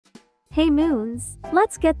Hey Moons,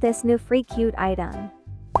 let's get this new free cute item.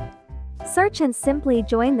 Search and simply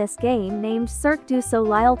join this game named Cirque du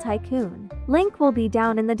Soleil Tycoon. Link will be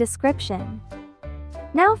down in the description.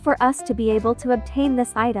 Now for us to be able to obtain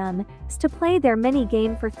this item is to play their mini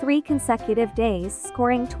game for 3 consecutive days,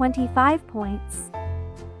 scoring 25 points.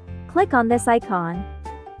 Click on this icon.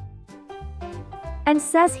 And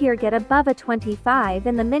says here get above a 25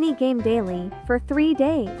 in the mini game daily for 3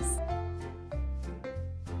 days.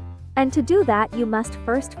 And to do that you must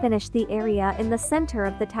first finish the area in the center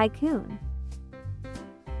of the tycoon.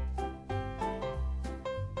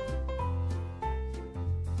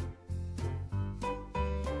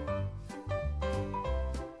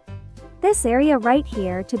 This area right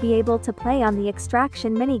here to be able to play on the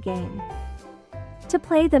extraction minigame. To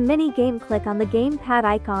play the minigame, click on the gamepad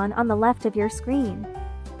icon on the left of your screen.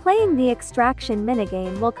 Playing the extraction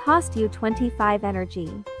minigame will cost you 25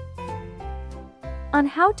 energy. On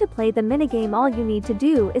how to play the minigame, all you need to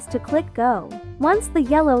do is to click go. Once the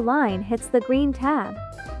yellow line hits the green tab.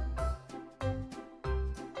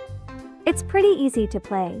 It's pretty easy to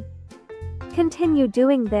play. Continue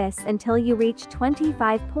doing this until you reach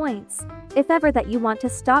 25 points. If ever that you want to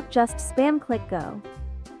stop, just spam click go.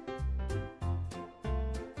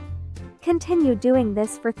 Continue doing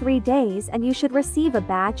this for 3 days and you should receive a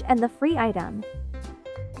badge and the free item.